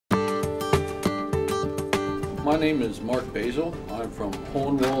My name is Mark Boesel. I'm from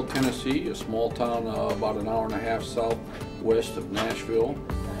Cornwall, Tennessee, a small town about an hour and a half southwest of Nashville.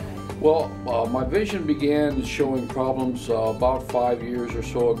 Well, my vision began showing problems about 5 years or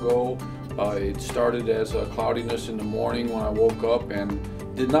so ago. It started as a cloudiness in the morning when I woke up and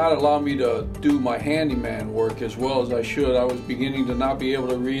did not allow me to do my handyman work as well as I should. I was beginning to not be able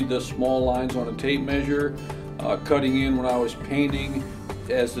to read the small lines on a tape measure, cutting in when I was painting.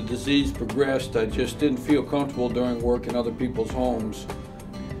 As the disease progressed, I just didn't feel comfortable during work in other people's homes.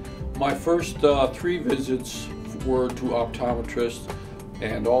 My first 3 visits were to optometrists,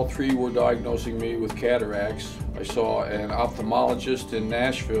 and all 3 were diagnosing me with cataracts. I saw an ophthalmologist in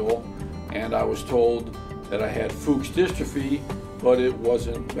Nashville, and I was told that I had Fuchs Dystrophy, but it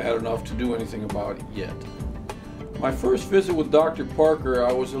wasn't bad enough to do anything about it yet. My first visit with Dr. Parker,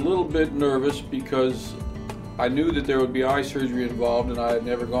 I was a little bit nervous because I knew that there would be eye surgery involved, and I had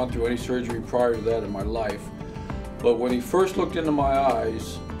never gone through any surgery prior to that in my life. But when he first looked into my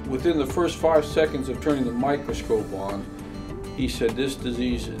eyes, within the first 5 seconds of turning the microscope on, he said, this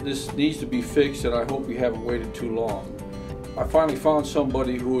needs to be fixed, and I hope you haven't waited too long. I finally found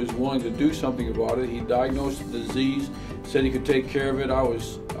somebody who was willing to do something about it. He diagnosed the disease, said he could take care of it. I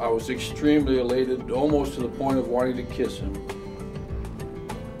was extremely elated, almost to the point of wanting to kiss him.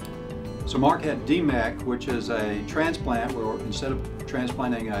 So Mark had DMEK, which is a transplant where instead of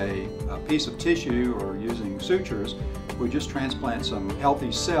transplanting a piece of tissue or using sutures, we just transplant some healthy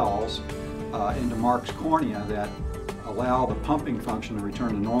cells into Mark's cornea that allow the pumping function to return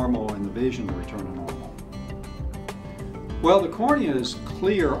to normal and the vision to return to normal. Well, the cornea is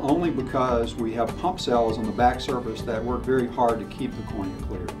clear only because we have pump cells on the back surface that work very hard to keep the cornea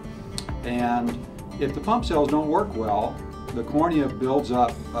clear. And if the pump cells don't work well, the cornea builds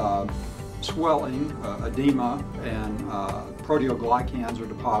up swelling, edema, and proteoglycans are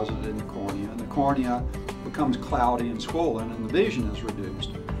deposited in the cornea, and the cornea becomes cloudy and swollen, and the vision is reduced.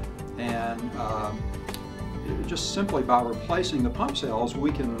 And just simply by replacing the pump cells,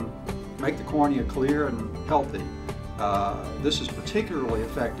 we can make the cornea clear and healthy. This is particularly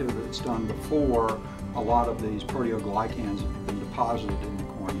effective if it's done before a lot of these proteoglycans have been deposited in the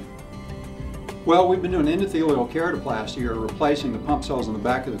cornea. Well, we've been doing endothelial keratoplasty, or replacing the pump cells in the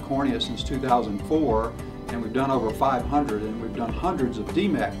back of the cornea, since 2004, and we've done over 500, and we've done hundreds of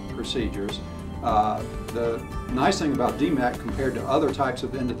DMEK procedures. The nice thing about DMEK compared to other types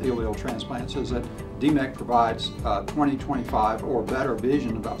of endothelial transplants is that DMEK provides 20/25 or better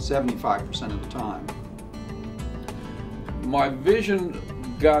vision about 75% of the time. My vision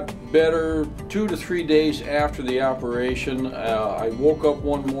got better 2 to 3 days after the operation. I woke up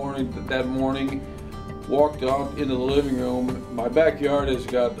that morning, walked out into the living room. My backyard has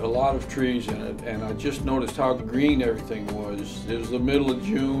got a lot of trees in it, and I just noticed how green everything was. It was the middle of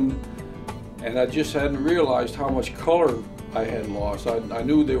June, and I just hadn't realized how much color I had lost. I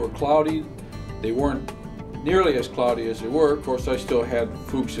knew they were cloudy. They weren't nearly as cloudy as they were. Of course, I still had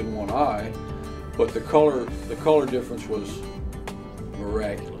Fuchs in one eye, but the color difference was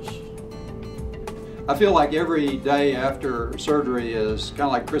miraculous. I feel like every day after surgery is kind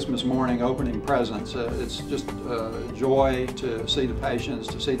of like Christmas morning opening presents. It's just joy to see the patients,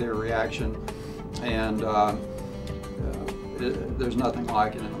 to see their reaction, and there's nothing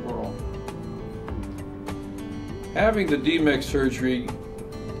like it in the world. Having the DMEK surgery,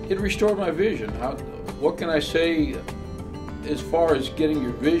 it restored my vision. What can I say as far as getting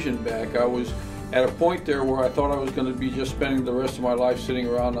your vision back? I was at a point there where I thought I was going to be just spending the rest of my life sitting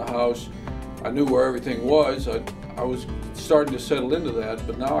around the house. I knew where everything was. I was starting to settle into that,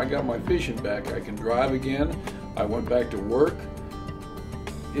 but now I got my vision back. I can drive again. I went back to work.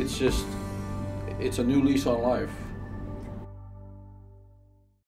 It's a new lease on life.